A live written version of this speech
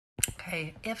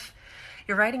Okay, if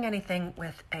you're writing anything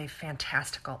with a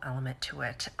fantastical element to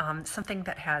it, something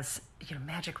that has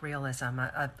magic realism,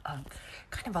 a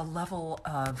kind of a level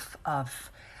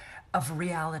of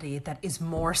reality that is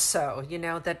more so,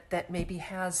 that maybe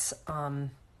has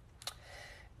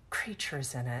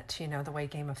creatures in it, the way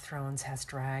Game of Thrones has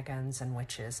dragons and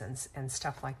witches and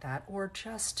stuff like that, or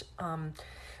just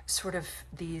sort of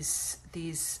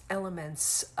these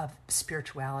elements of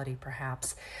spirituality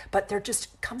perhaps. But there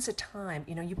just comes a time,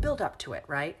 you build up to it,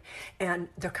 right? And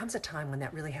there comes a time when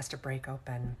that really has to break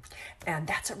open. And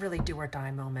that's a really do or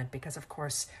die moment, because of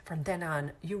course from then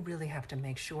on you really have to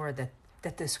make sure that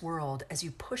this world, as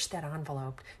you push that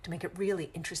envelope to make it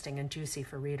really interesting and juicy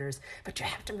for readers, but you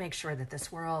have to make sure that this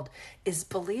world is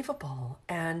believable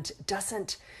and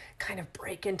doesn't kind of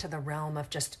break into the realm of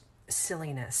just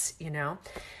silliness,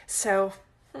 So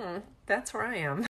that's where I am.